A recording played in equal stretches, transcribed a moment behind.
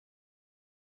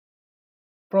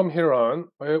From here on,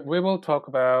 we will talk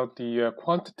about the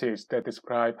quantities that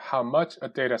describe how much a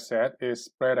data set is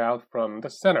spread out from the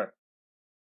center.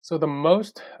 So the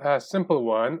most simple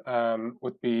one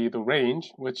would be the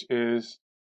range, which is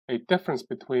a difference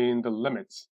between the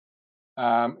limits.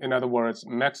 In other words,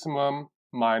 maximum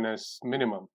minus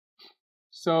minimum.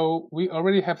 So we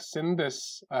already have seen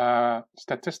this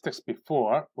statistics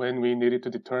before when we needed to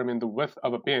determine the width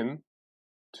of a bin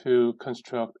to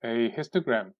construct a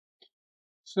histogram.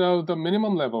 So the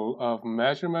minimum level of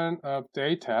measurement of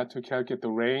data to calculate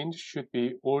the range should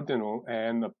be ordinal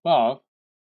and above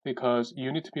because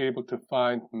you need to be able to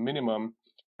find minimum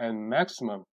and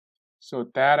maximum. So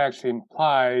that actually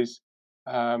implies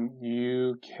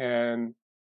you can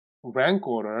rank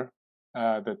order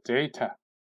the data,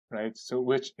 right? So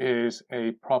which is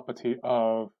a property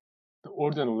of the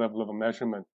ordinal level of a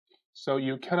measurement. So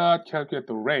you cannot calculate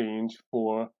the range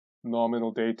for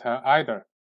nominal data either.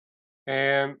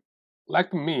 And like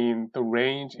the mean, the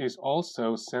range is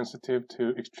also sensitive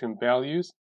to extreme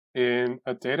values in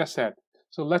a data set.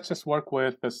 So let's just work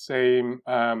with the same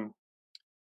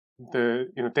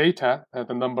data,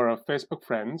 the number of Facebook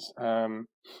friends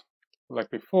like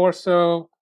before. So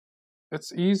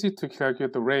it's easy to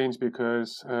calculate the range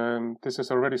because this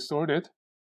is already sorted,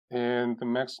 and the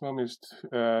maximum is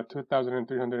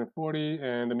 2,340,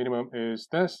 and the minimum is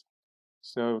this.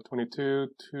 So 22,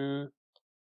 2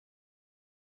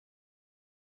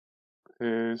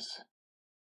 is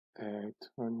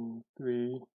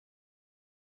 23,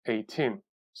 18.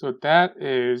 So that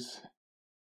is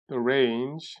the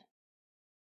range,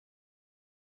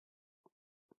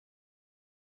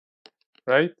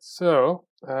 right? So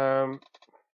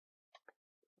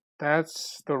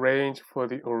that's the range for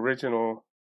the original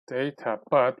data,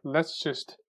 but let's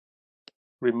just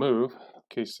remove.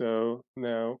 Okay, so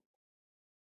now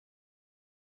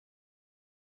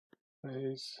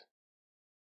let's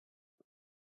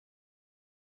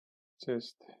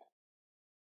just,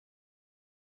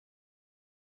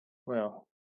 well,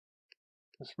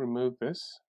 let's remove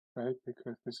this, right?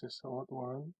 Because this is old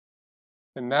one.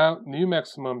 And now new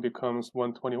maximum becomes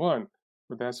 121.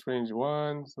 So that's range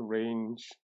 1, so range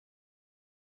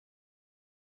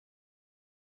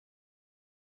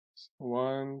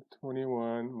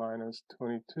 121 minus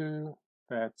 22,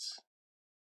 that's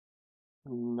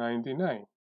 99.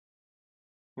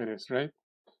 It is, right?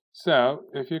 So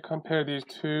if you compare these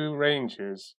two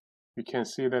ranges, you can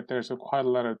see that there's quite a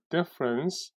lot of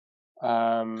difference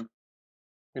when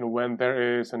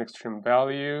there is an extreme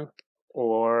value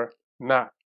or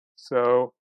not.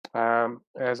 So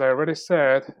as I already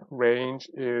said, range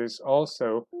is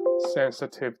also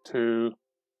sensitive to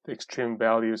the extreme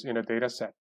values in a data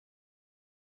set.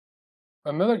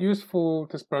 Another useful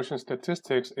dispersion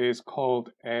statistics is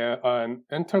called an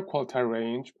interquartile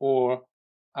range, or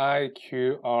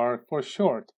IQR for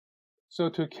short. So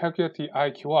to calculate the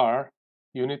IQR,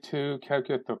 you need to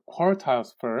calculate the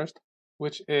quartiles first,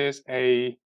 which is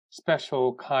a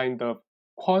special kind of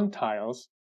quantiles.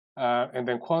 And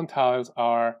then quantiles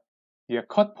are the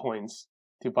cut points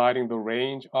dividing the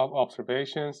range of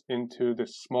observations into the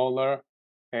smaller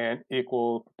and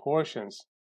equal proportions.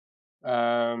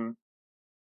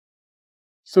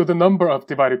 So the number of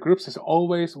divided groups is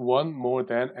always one more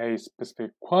than a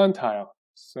specific quantile.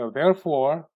 So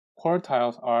therefore,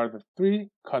 quartiles are the three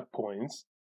cut points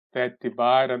that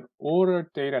divide an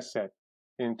ordered data set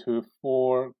into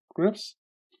 4 groups,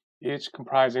 each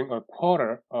comprising a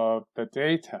quarter of the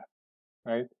data,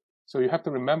 right? So you have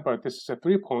to remember this is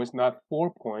 3 points, not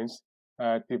 4 points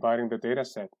dividing the data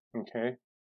set, okay?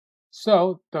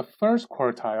 So the first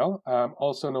quartile,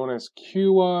 also known as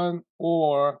Q1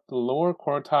 or the lower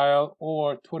quartile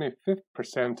or 25th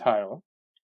percentile,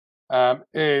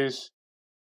 is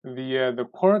the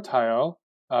quartile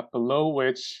below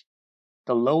which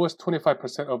the lowest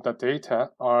 25% of the data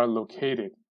are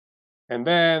located. And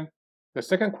then the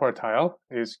second quartile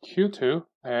is Q2,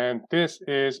 and this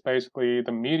is basically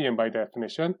the median by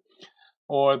definition,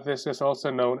 or this is also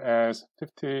known as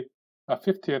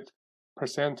 50th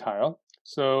percentile.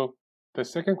 So the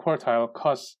second quartile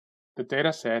cuts the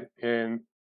data set in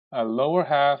a lower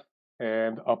half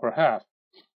and upper half.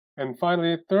 And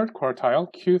finally, third quartile,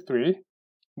 Q3,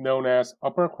 known as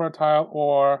upper quartile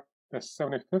or the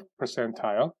 75th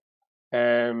percentile.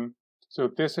 So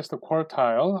this is the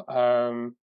quartile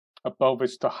above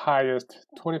which the highest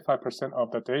 25%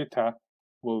 of the data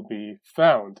will be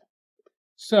found.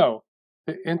 So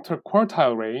the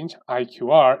interquartile range,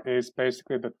 IQR, is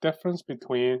basically the difference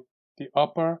between the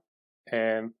upper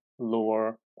and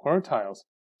lower quartiles.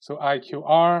 So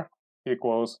IQR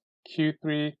equals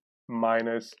Q3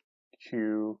 minus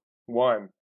Q1.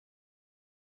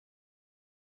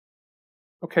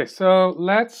 Okay, so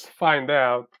let's find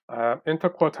out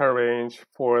interquartile range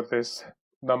for this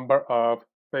number of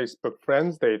Facebook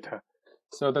friends data.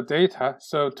 So the data,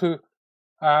 so to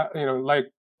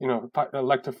like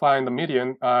to find the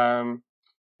median,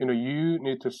 you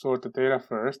need to sort the data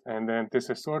first, and then this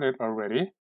is sorted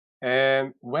already.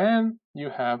 And when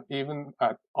you have even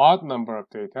an odd number of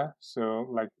data, so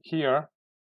like here,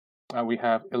 we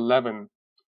have 11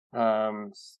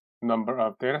 number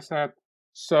of data set.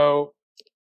 So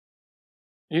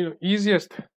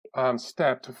easiest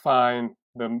step to find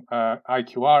the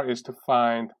IQR is to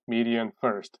find median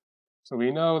first. So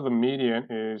we know the median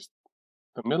is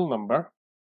the middle number.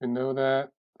 We know that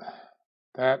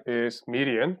that is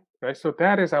median, right? So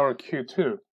that is our Q2.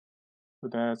 So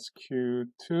that's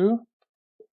Q2.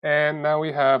 And now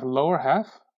we have lower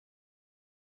half.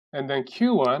 And then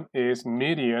Q1 is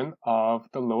median of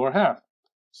the lower half.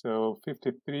 So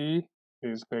 53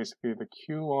 is basically the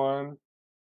Q1,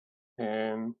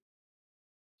 and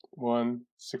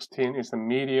 116 is the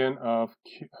median of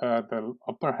the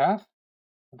upper half.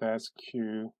 That's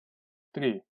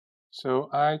Q3. So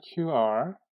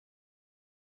IQR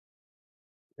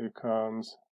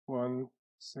becomes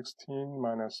 116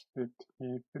 minus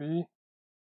 53.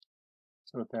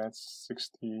 So that's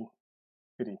 63.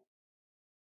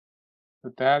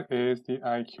 So that is the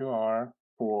IQR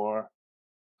for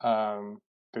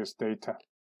this data.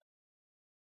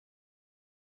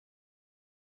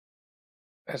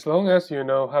 As long as you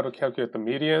know how to calculate the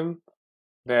median,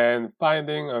 then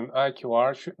finding an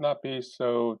IQR should not be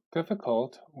so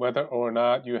difficult, whether or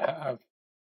not you have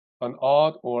an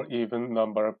odd or even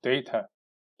number of data.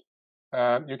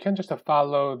 You can just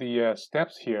follow the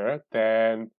steps here,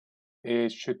 then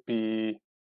it should be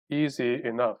easy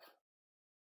enough.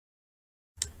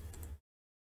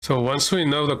 So once we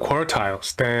know the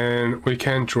quartiles, then we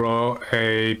can draw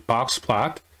a box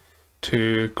plot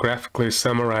to graphically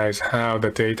summarize how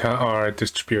the data are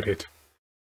distributed.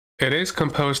 It is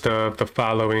composed of the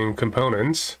following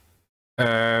components.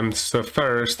 So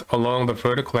first, along the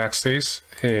vertical axis,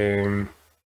 at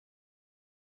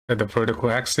the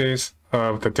vertical axis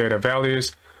of the data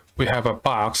values, we have a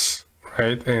box,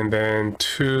 right? And then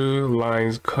two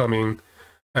lines coming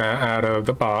out of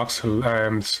the box.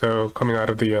 So coming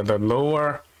out of the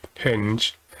lower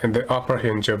hinge and the upper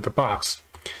hinge of the box.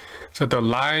 So the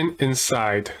line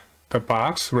inside the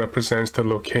box represents the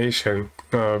location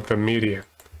of the median.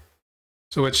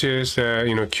 So which is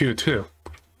Q2,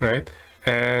 right?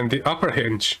 And the upper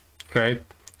hinge, right?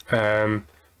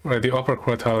 Where the upper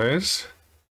quartile is,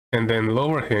 and then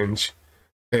lower hinge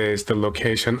is the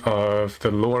location of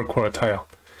the lower quartile.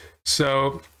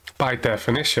 So by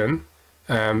definition,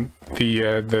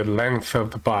 the length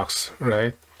of the box,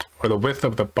 right, or the width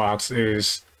of the box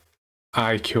is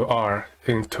IQR,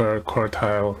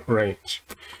 interquartile range.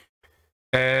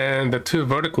 And the two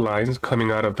vertical lines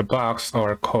coming out of the box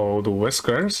are called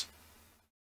whiskers.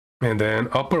 And then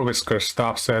upper whisker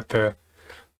stops at the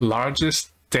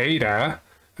largest data,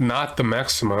 not the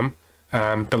maximum.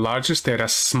 The largest data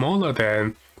smaller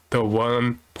than the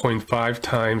 1.5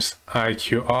 times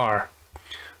IQR,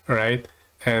 right?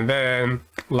 And then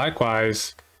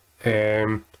likewise,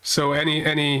 so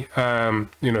any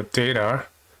data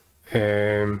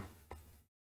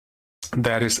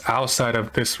that is outside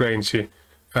of this range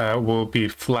will be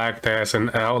flagged as an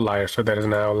outlier. So that is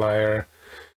an outlier.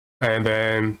 And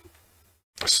then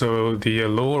so the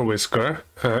lower whisker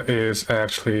is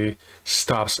actually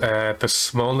stops at the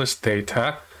smallest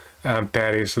data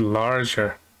that is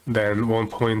larger than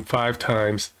 1.5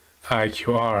 times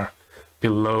IQR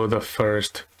below the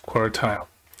first quartile.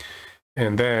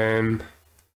 And then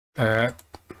that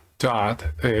dot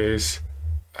is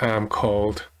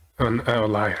called an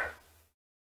outlier.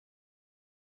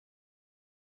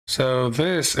 So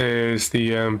this is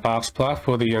the box plot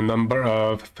for the number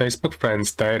of Facebook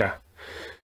friends data.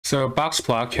 So box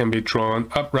plot can be drawn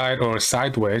upright or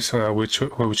sideways,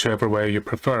 whichever way you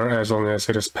prefer, as long as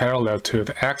it is parallel to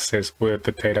the axis with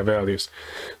the data values.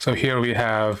 So here we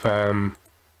have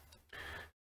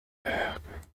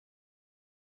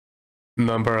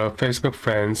number of Facebook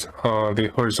friends on the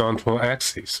horizontal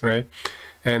axis, right?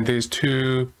 And these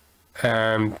two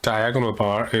diagonal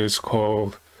bar is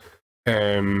called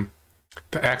the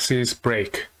axis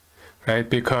break, right?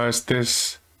 Because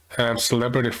this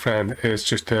celebrity friend is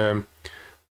just too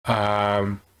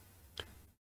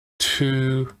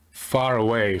far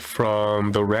away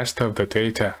from the rest of the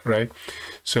data, right?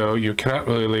 So you cannot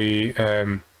really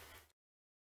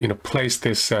place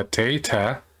this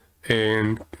data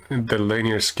in the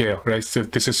linear scale, right? So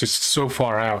this is just so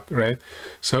far out, right?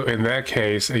 So in that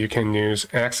case, you can use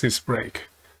axis break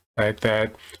right?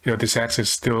 That this x is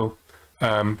still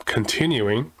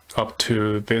continuing up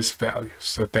to this value.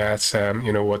 So that's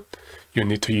what you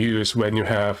need to use when you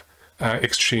have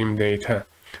extreme data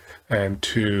and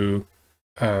to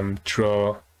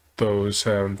draw those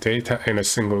data in a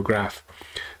single graph.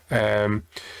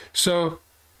 So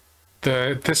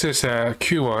this is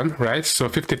Q1, right? So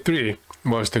 53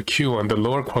 was the Q1, the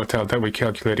lower quartile that we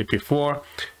calculated before,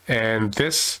 and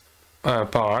this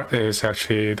bar is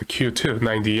actually the Q2,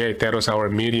 98. That was our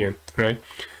median, right?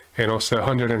 And also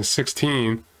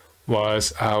 116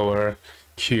 was our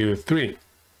Q3.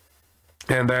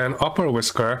 And then upper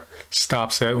whisker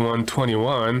stops at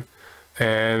 121,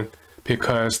 and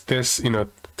because this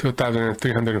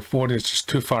 2340 is just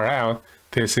too far out,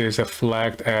 this is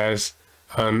flagged as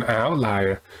an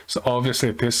outlier. So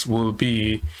obviously this will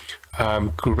be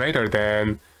greater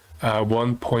than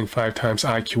 1.5 times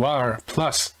IQR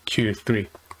plus Q3,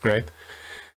 right?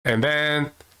 And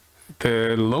then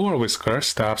the lower whisker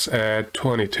stops at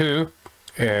 22,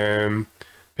 and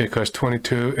because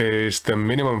 22 is the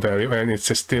minimum value and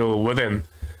it's still within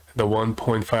the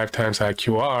 1.5 times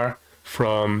IQR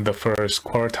from the first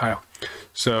quartile.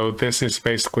 So this is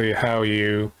basically how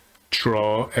you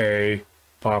draw a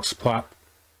box plot.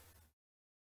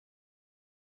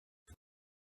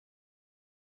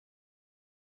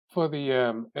 For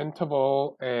the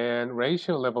interval and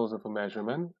ratio levels of a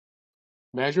measurement,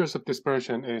 measures of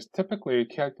dispersion is typically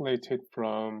calculated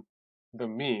from the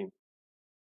mean.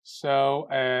 So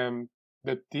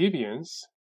the deviance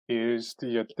is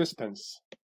the distance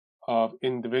of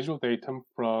individual datum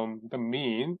from the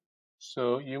mean.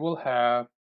 So you will have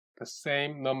the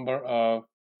same number of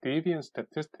deviance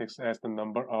statistics as the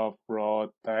number of raw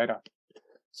data.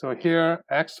 So here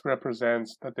X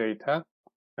represents the data,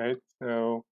 right?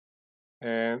 So,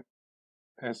 and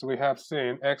as we have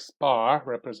seen, X bar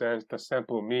represents the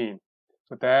sample mean.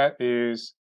 So that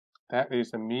is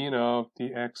the mean of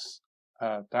the X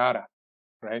data,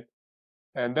 right?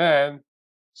 And then,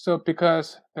 so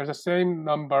because there's the same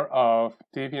number of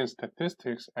deviance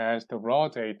statistics as the raw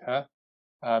data,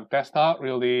 that's not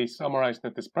really summarizing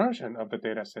the dispersion of the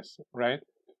data system, right?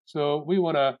 So we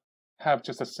want to have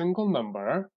just a single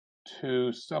number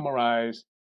to summarize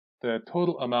the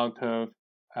total amount of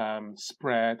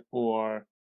spread or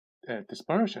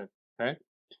dispersion, right?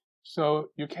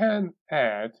 So you can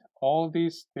add all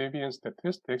these deviance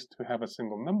statistics to have a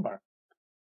single number.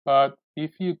 But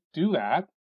if you do that,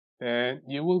 then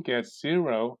you will get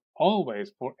 0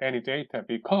 always for any data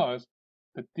because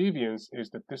the deviance is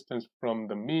the distance from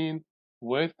the mean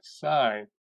with sign.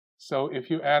 So if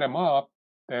you add them up,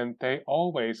 then they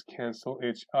always cancel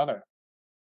each other.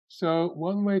 So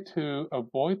one way to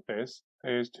avoid this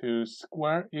is to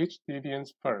square each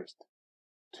deviance first,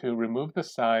 to remove the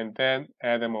sign, then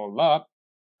add them all up.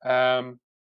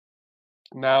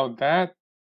 Now that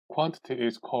quantity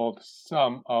is called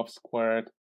sum of squared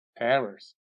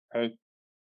errors, right?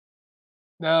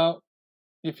 Now,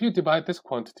 if you divide this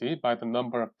quantity by the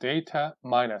number of data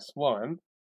minus 1,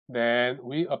 then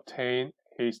we obtain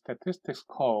a statistics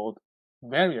called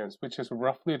variance, which is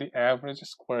roughly the average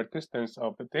square distance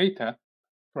of the data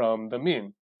from the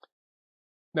mean.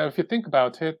 Now, if you think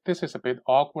about it, this is a bit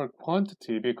awkward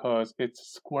quantity because it's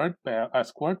a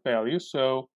squared value,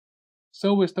 so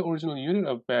is the original unit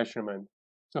of measurement.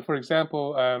 So for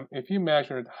example, if you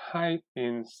measured height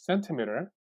in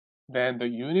centimeter, then the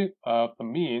unit of the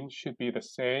mean should be the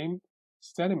same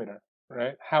centimeter,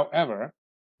 right? However,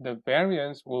 the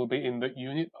variance will be in the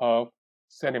unit of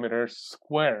centimeters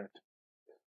squared.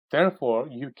 Therefore,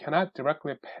 you cannot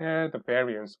directly pair the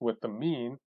variance with the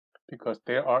mean because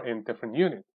they are in different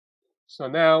units. So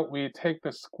now we take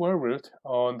the square root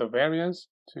on the variance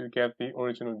to get the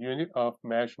original unit of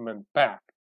measurement back.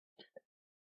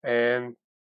 And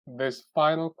this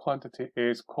final quantity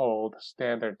is called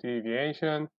standard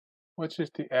deviation, which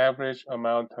is the average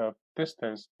amount of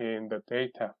distance in the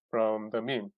data from the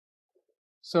mean.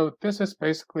 So this is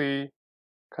basically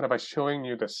kind of by showing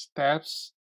you the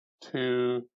steps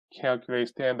to calculate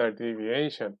standard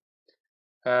deviation.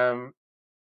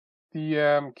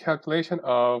 The calculation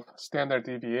of standard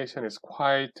deviation is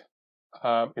quite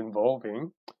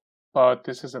involving, but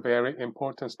this is a very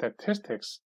important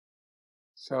statistics.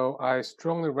 So I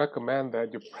strongly recommend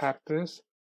that you practice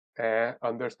and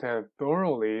understand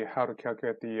thoroughly how to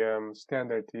calculate the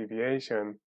standard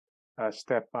deviation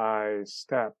step by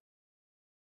step.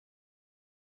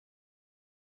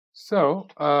 So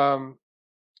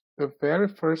the very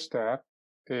first step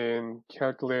in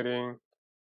calculating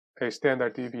a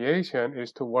standard deviation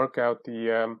is to work out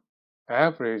the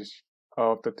average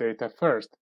of the data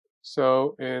first.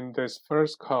 So in this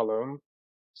first column,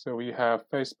 So we have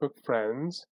Facebook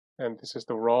friends, and this is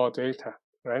the raw data,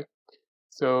 right?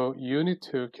 So you need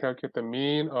to calculate the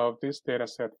mean of this data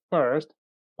set first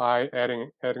by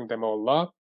adding them all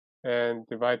up and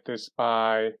divide this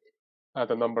by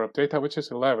the number of data, which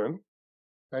is 11.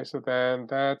 Okay, so then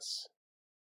that's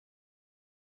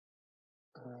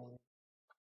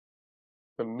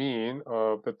the mean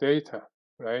of the data,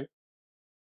 right?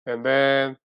 And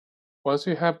then once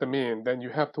you have the mean, then you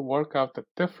have to work out the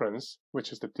difference,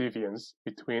 which is the deviance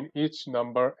between each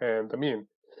number and the mean.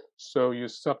 So you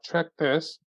subtract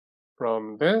this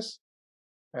from this,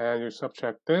 and you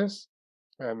subtract this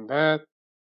and that,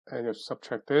 and you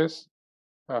subtract this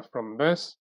from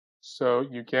this. So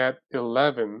you get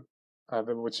 11,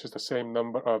 which is the same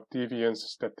number of deviance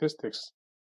statistics.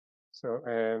 So,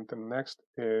 and the next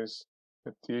is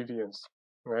the deviance,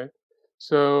 right?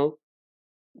 So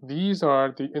these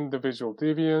are the individual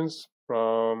deviance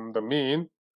from the mean,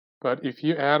 but if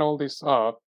you add all this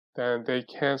up, then they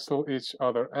cancel each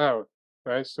other out,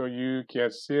 right? So you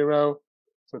get 0,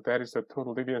 so that is the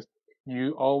total deviance.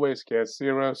 You always get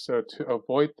 0, so to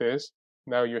avoid this,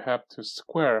 now you have to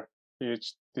square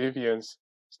each deviance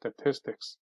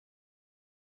statistics.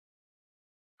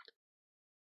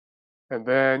 And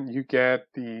then you get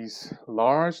these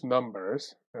large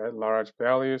numbers, right, large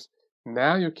values.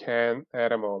 Now you can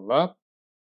add them all up.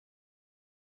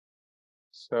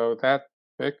 So that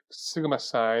big sigma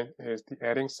sign is the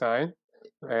adding sign,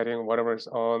 adding whatever is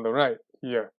on the right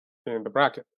here in the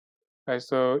bracket. Right,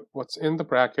 so what's in the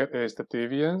bracket is the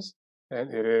deviance,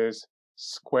 and it is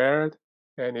squared.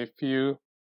 And if you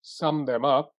sum them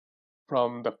up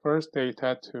from the first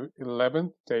data to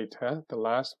 11th data, the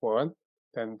last one,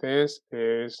 then this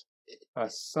is a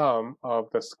sum of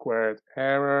the squared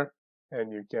error,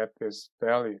 and you get this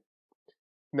value.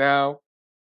 Now,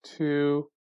 to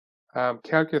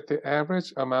calculate the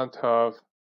average amount of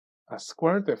a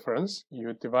square difference,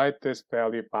 you divide this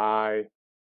value by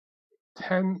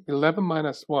 11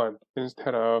 minus 1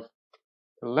 instead of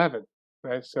 11,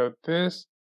 right? So this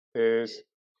is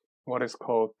what is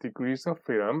called degrees of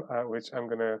freedom, which I'm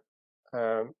going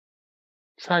to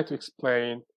try to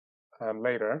explain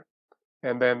later.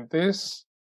 And then this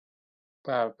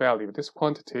value, this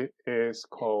quantity is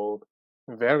called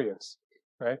variance,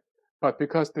 right? But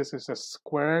because this is a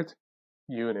squared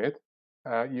unit,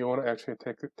 you want to actually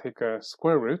take a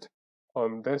square root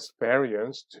on this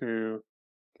variance to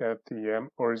get the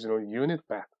original unit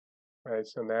back, right?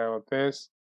 So now this,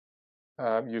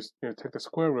 you take the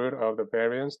square root of the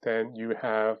variance, then you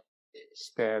have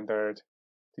standard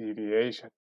deviation.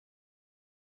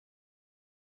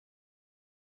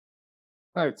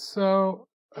 Right, so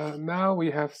now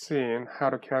we have seen how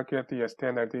to calculate the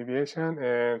standard deviation,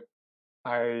 and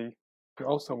I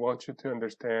also want you to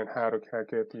understand how to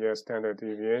calculate the standard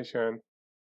deviation,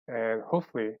 and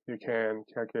hopefully you can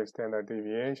calculate standard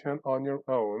deviation on your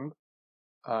own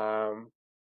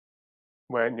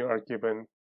when you are given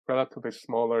relatively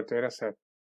smaller data set.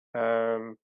 I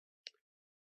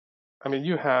mean,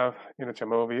 you have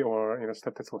Jamovi or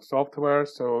statistical software,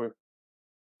 so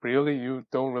really you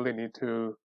don't really need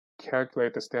to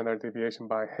calculate the standard deviation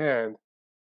by hand,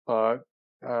 but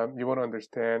you want to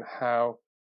understand how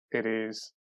it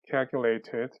is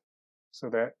calculated so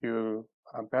that you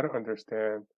better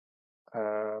understand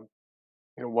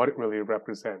what it really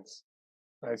represents.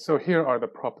 Right? So here are the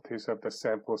properties of the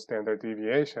sample standard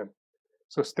deviation.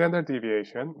 So standard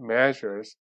deviation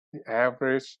measures the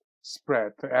average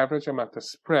spread, the average amount of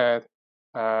spread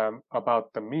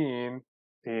about the mean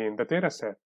in the data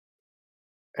set.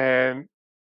 And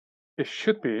it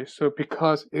should be, so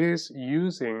because it is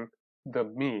using the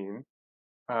mean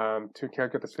to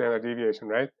calculate the standard deviation,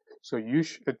 right? So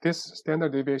this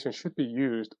standard deviation should be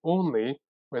used only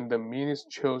when the mean is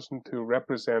chosen to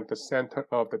represent the center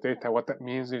of the data. What that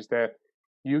means is that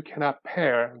you cannot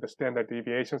pair the standard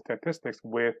deviation statistics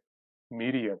with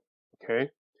median, okay?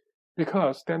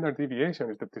 Because standard deviation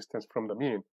is the distance from the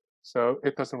mean. So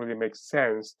it doesn't really make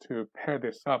sense to pair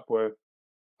this up with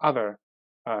other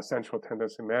central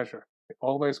tendency measure. It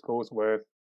always goes with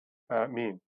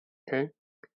mean, okay?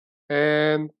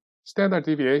 And standard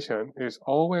deviation is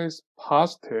always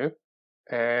positive,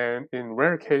 and in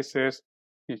rare cases,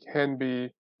 it can be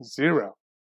 0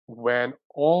 when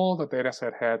all the data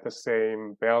set had the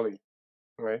same value,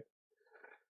 right?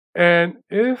 And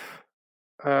if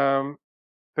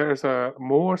there's a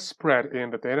more spread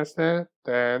in the data set,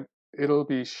 then it'll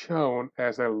be shown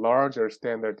as a larger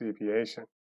standard deviation.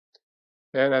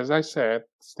 And as I said,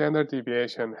 standard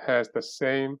deviation has the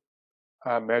same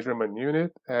measurement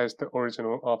unit as the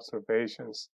original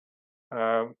observations,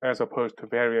 as opposed to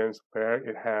variance where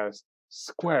it has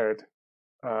squared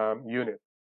unit,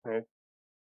 right?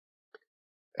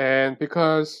 And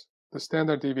because the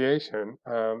standard deviation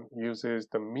uses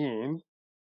the mean,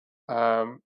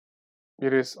 um,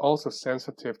 it is also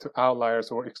sensitive to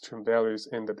outliers or extreme values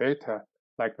in the data,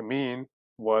 like the mean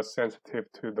was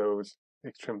sensitive to those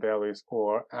extreme values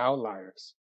or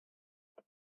outliers.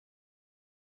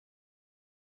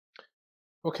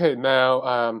 Okay, now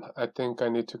I think I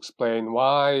need to explain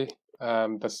why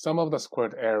the sum of the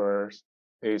squared errors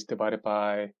is divided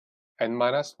by n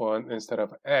minus 1 instead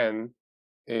of n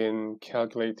in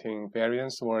calculating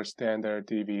variance or standard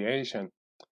deviation,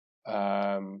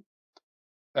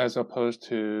 as opposed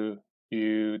to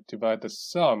you divide the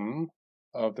sum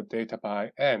of the data by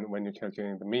n when you're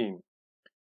calculating the mean.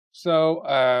 So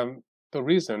the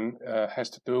reason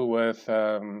has to do with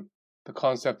the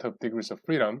concept of degrees of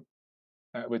freedom,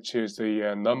 which is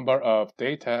the number of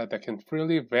data that can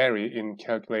freely vary in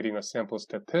calculating a sample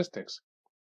statistics.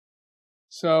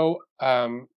 So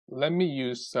let me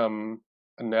use some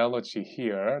analogy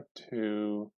here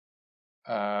to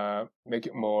make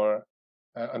it more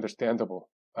understandable,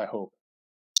 I hope.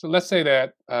 So let's say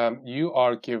that you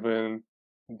are given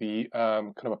the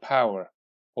kind of a power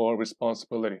or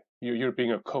responsibility. You're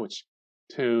being a coach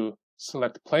to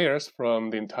select players from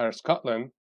the entire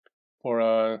Scotland for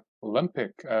an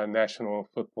Olympic national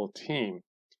football team.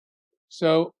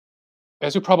 So,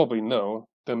 as you probably know,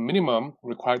 the minimum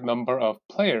required number of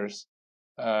players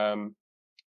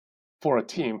for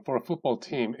a football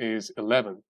team is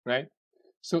 11, right?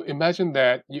 So imagine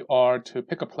that you are to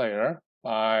pick a player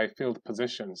by field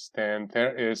positions, then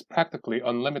there is practically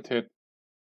unlimited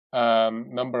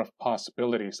number of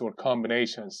possibilities or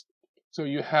combinations. So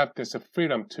you have this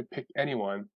freedom to pick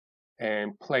anyone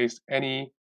and place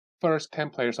any first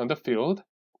 10 players on the field,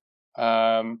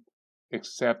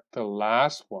 except the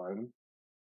last one,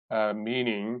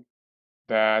 meaning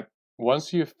that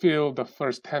once you fill the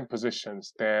first 10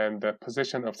 positions, then the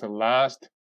position of the last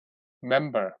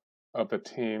member of the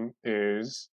team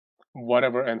is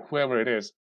whatever and whoever it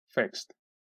is fixed.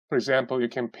 For example, you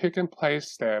can pick and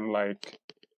place them like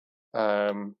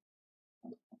 3,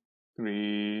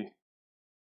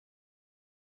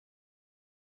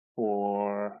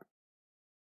 4,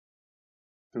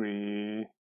 3.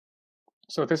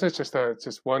 So this is just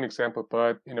one example,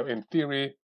 but in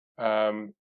theory,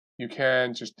 you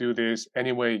can just do this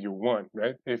any way you want,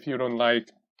 right? If you don't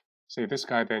like, say, this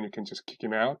guy, then you can just kick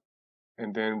him out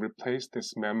and then replace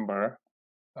this member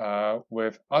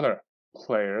with other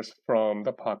players from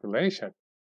the population.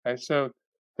 And so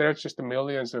there's just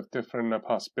millions of different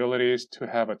possibilities to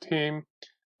have a team.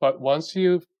 But once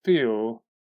you fill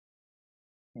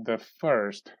the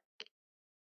first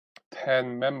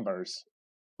 10 members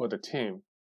for the team,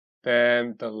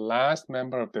 then the last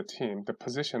member of the team, the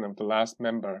position of the last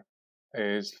member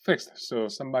is fixed. So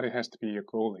somebody has to be a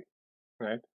goalie,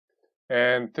 right?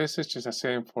 And this is just the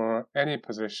same for any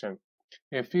position.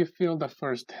 If you fill the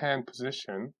first 10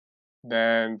 position,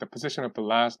 then the position of the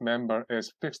last member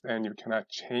is fixed and you cannot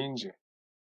change it.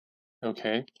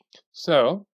 Okay,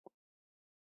 so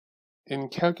in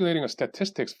calculating a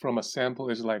statistics from a sample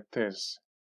is like this.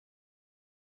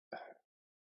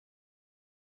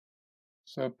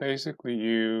 So basically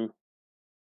you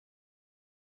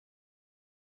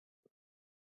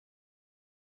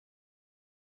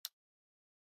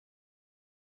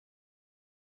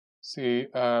see,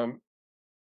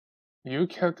 you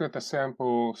calculate the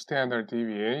sample standard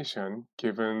deviation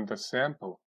given the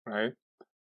sample, right?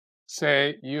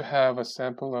 Say you have a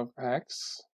sample of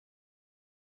X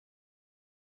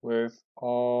with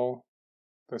all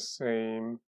the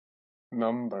same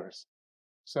numbers.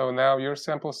 So now your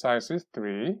sample size is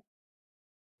 3,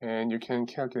 and you can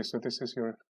calculate. So this is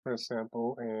your first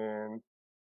sample, and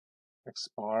X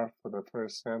bar for the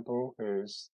first sample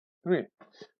is 3.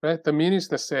 Right? The mean is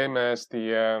the same as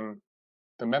the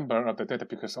member of the data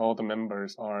because all the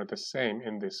members are the same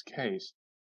in this case,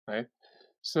 right?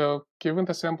 So given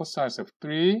the sample size of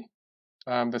 3,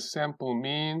 the sample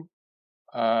mean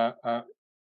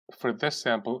for this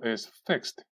sample is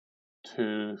fixed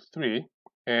to 3,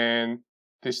 and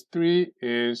this 3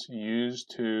 is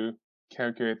used to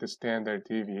calculate the standard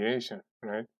deviation,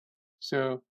 right?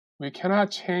 So we cannot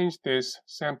change this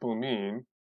sample mean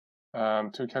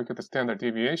to calculate the standard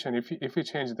deviation. If we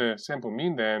change the sample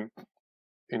mean, then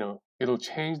it'll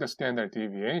change the standard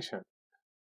deviation.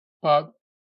 But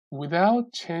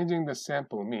without changing the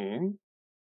sample mean,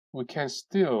 we can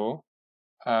still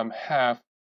have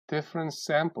different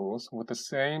samples with the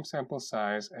same sample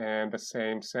size and the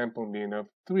same sample mean of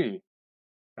 3,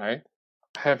 right?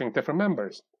 Having different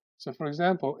members. So for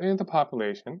example, in the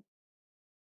population,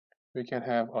 we can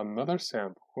have another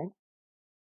sample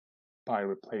by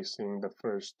replacing the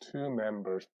first two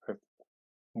members with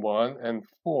 1 and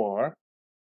 4,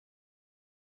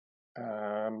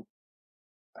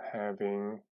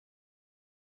 having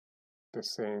the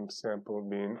same sample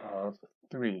mean of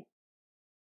 3.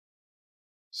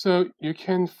 So you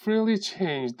can freely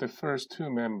change the first two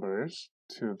members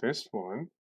to this one,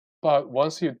 but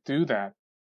once you do that,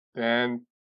 then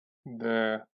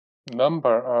the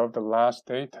number of the last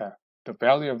data, the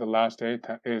value of the last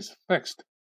data is fixed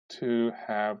to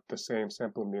have the same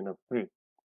sample mean of 3,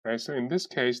 right? So in this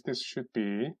case, this should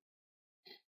be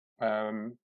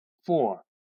 4,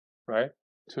 right?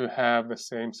 To have the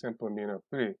same sample mean of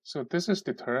 3. So this is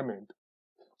determined.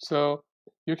 So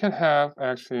you can have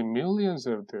actually millions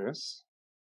of this.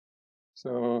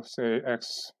 So say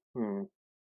x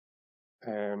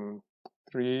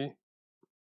 3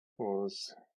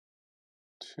 was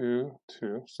 2,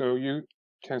 2. So you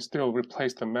can still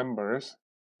replace the members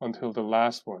until the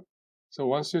last one. So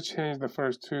once you change the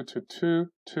first 2 to 2,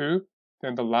 2,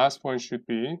 then the last one should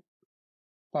be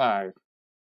 5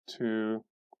 to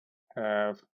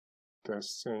have the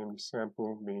same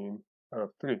sample mean of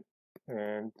 3.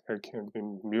 And there can be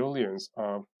millions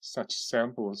of such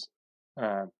samples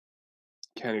can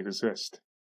exist,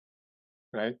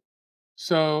 right?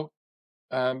 So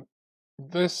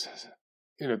this,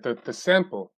 the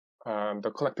sample,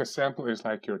 the collected sample is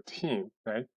like your team,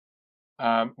 right?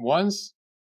 Once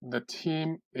the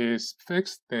team is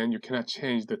fixed, then you cannot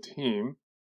change the team.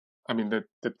 I mean,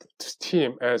 the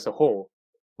team as a whole,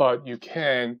 but you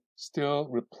can still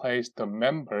replace the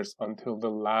members until the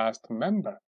last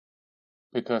member.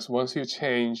 Because once you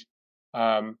change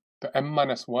the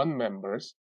n-1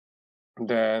 members,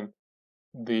 then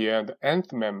the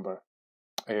nth member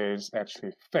is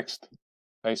actually fixed,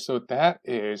 right? So that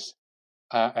is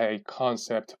a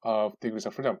concept of degrees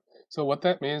of freedom. So what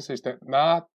that means is that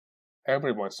not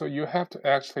everyone. So you have to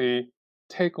actually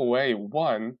take away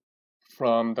 1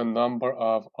 from the number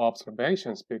of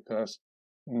observations because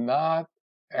not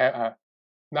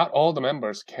all the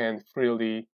members can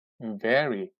freely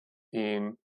vary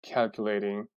in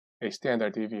calculating a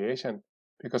standard deviation,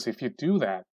 because if you do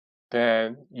that,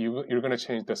 then you're going to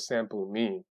change the sample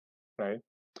mean, right?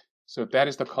 So that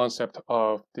is the concept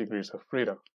of degrees of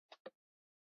freedom.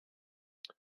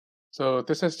 So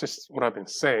this is just what I've been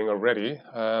saying already.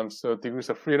 So degrees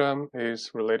of freedom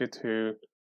is related to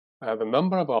the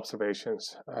number of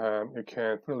observations you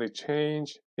can freely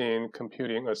change in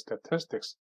computing a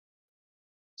statistics.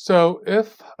 So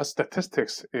if a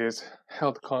statistics is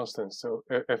held constant, so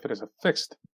if it is a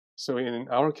fixed, so in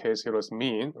our case it was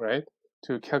mean, right,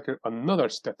 to calculate another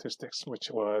statistics, which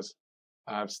was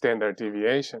standard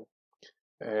deviation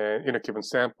in a given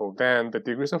sample, then the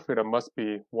degrees of freedom must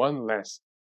be 1 less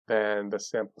than the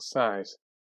sample size.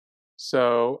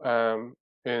 So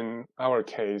in our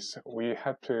case, we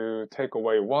have to take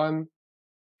away 1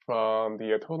 from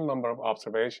the total number of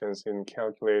observations in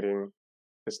calculating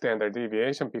the standard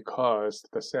deviation because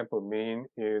the sample mean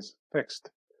is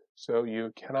fixed. So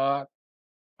you cannot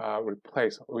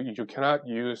you cannot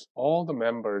use all the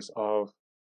members of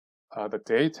the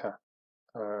data,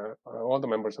 all the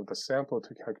members of the sample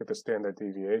to calculate the standard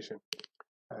deviation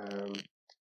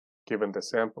given the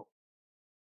sample.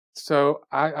 So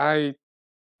I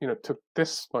took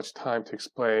this much time to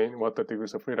explain what the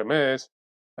degrees of freedom is,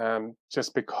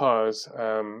 just because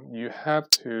you have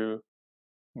to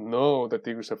know the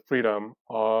degrees of freedom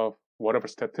of whatever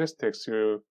statistics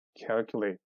you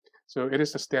calculate. So it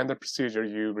is a standard procedure.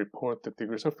 You report the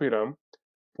degrees of freedom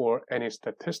for any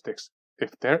statistics,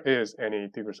 if there is any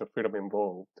degrees of freedom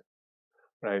involved,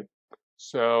 right?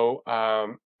 So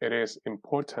it is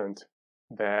important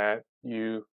that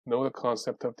you know the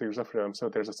concept of degrees of freedom. So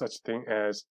there's a such thing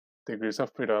as degrees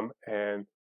of freedom, and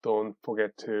don't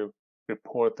forget to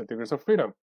report the degrees of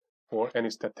freedom for any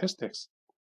statistics.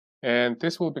 And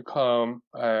this will become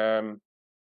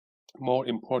more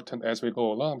important as we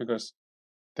go along because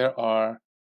there are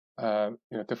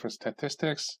different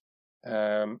statistics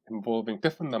involving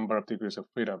different number of degrees of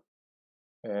freedom.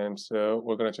 And so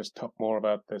we're going to just talk more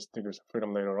about this degrees of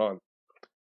freedom later on.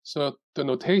 So the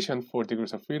notation for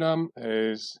degrees of freedom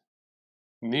is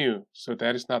nu. So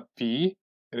that is not v,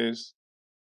 it is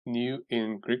nu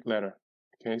in Greek letter.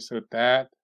 Okay, so that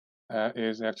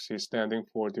is actually standing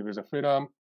for degrees of freedom.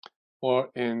 Or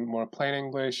in more plain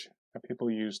English,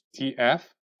 people use df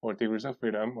for degrees of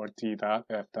freedom or d dot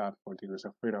f dot for degrees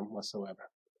of freedom whatsoever.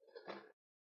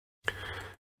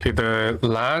 Okay, the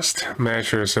last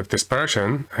measures of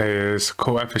dispersion is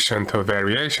coefficient of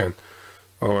variation,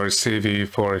 or CV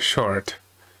for short.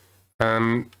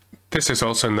 This is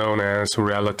also known as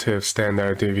relative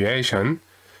standard deviation.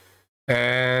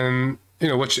 and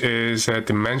which is a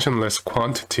dimensionless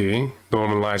quantity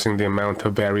normalizing the amount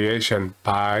of variation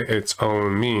by its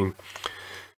own mean.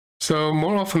 So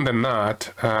more often than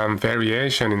not,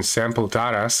 variation in sample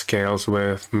data scales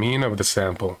with mean of the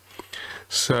sample.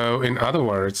 So in other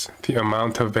words, the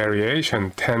amount of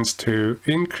variation tends to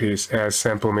increase as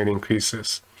sample mean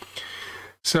increases.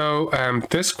 So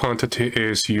this quantity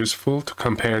is useful to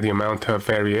compare the amount of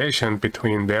variation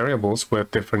between variables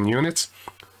with different units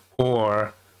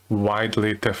or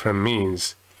widely different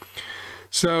means.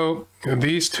 So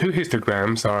these two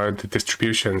histograms are the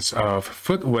distributions of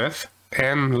foot width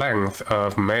and length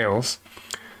of males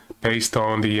based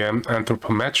on the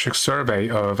anthropometric survey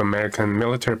of American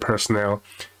military personnel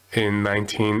in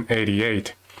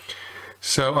 1988.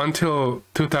 So until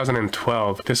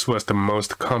 2012, this was the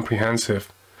most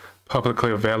comprehensive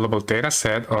publicly available data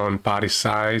set on body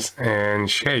size and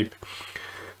shape.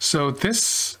 So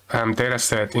this data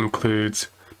set includes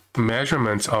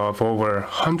measurements of over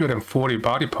 140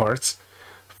 body parts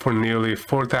for nearly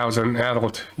 4,000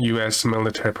 adult U.S.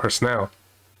 military personnel.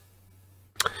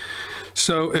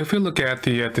 So if we look at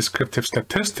the descriptive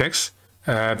statistics,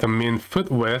 the mean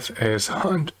foot width is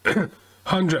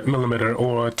 100 millimeter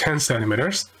or 10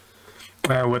 centimeters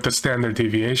with a standard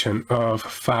deviation of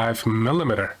 5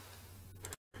 millimeter.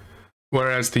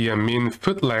 Whereas the mean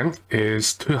foot length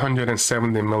is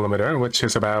 270 millimeter, which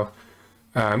is about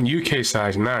UK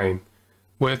size 9,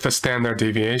 with a standard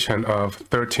deviation of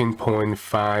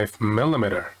 13.5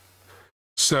 millimeter.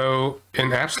 So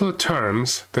in absolute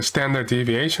terms, the standard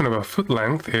deviation of a foot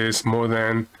length is more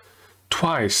than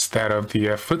twice that of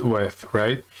the foot width,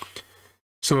 right?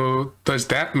 So does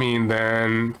that mean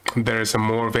then there's a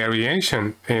more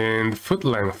variation in foot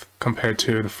length compared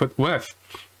to the foot width,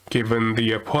 given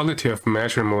the quality of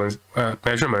measurement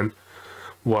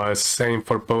was same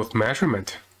for both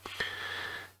measurement?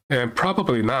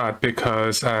 Probably not,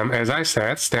 because as I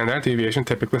said, standard deviation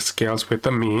typically scales with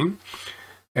the mean,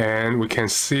 and we can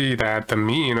see that the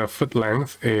mean of foot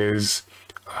length is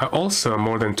also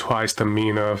more than twice the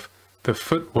mean of the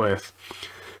foot width.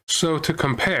 So to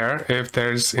compare, if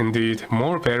there's indeed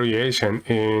more variation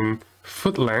in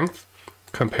foot length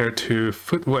compared to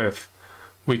foot width,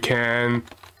 we can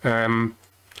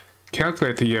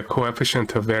calculate the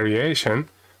coefficient of variation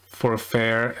for a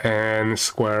fair and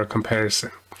square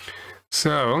comparison.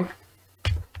 So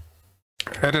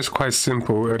it is quite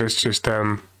simple. It is just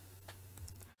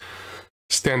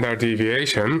standard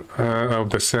deviation of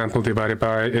the sample divided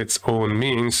by its own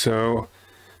mean. So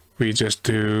we just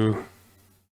do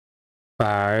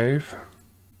 5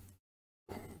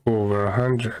 over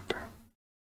 100.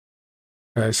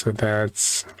 Okay, so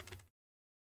that's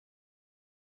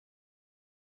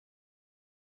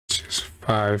just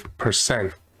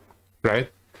 5%,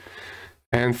 right?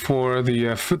 And for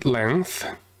the foot length,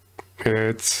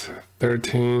 it's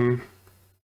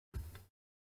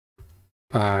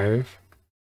 13.5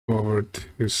 over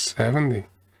 270.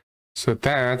 So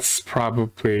that's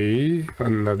probably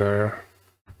another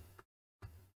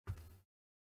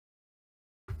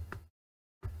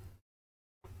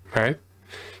right?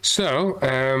 So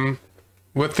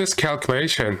with this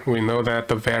calculation, we know that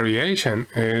the variation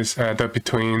is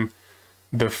between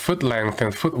the foot length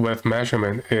and foot width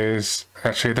measurement is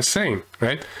actually the same,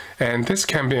 right? And this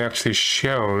can be actually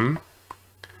shown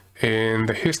in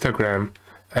the histogram,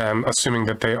 assuming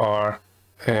that they are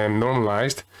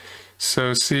normalized.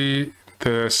 So see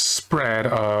the spread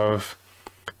of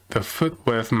the foot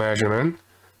width measurement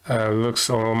looks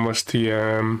almost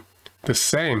the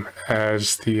same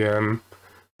as the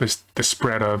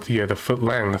spread of the foot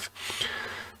length.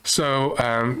 So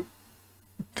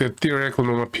the theoretical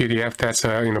normal PDF, that's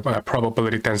a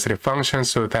probability density function.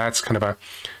 So that's kind of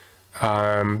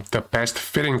the best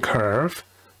fitting curve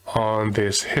on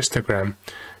this histogram,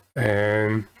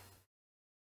 and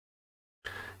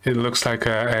it looks like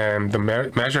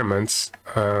the measurements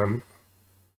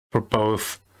for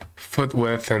both foot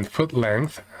width and foot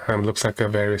length looks like a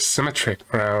very symmetric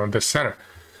around the center,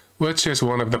 which is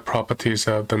one of the properties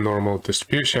of the normal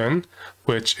distribution,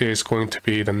 which is going to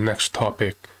be the next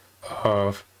topic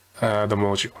of the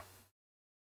module.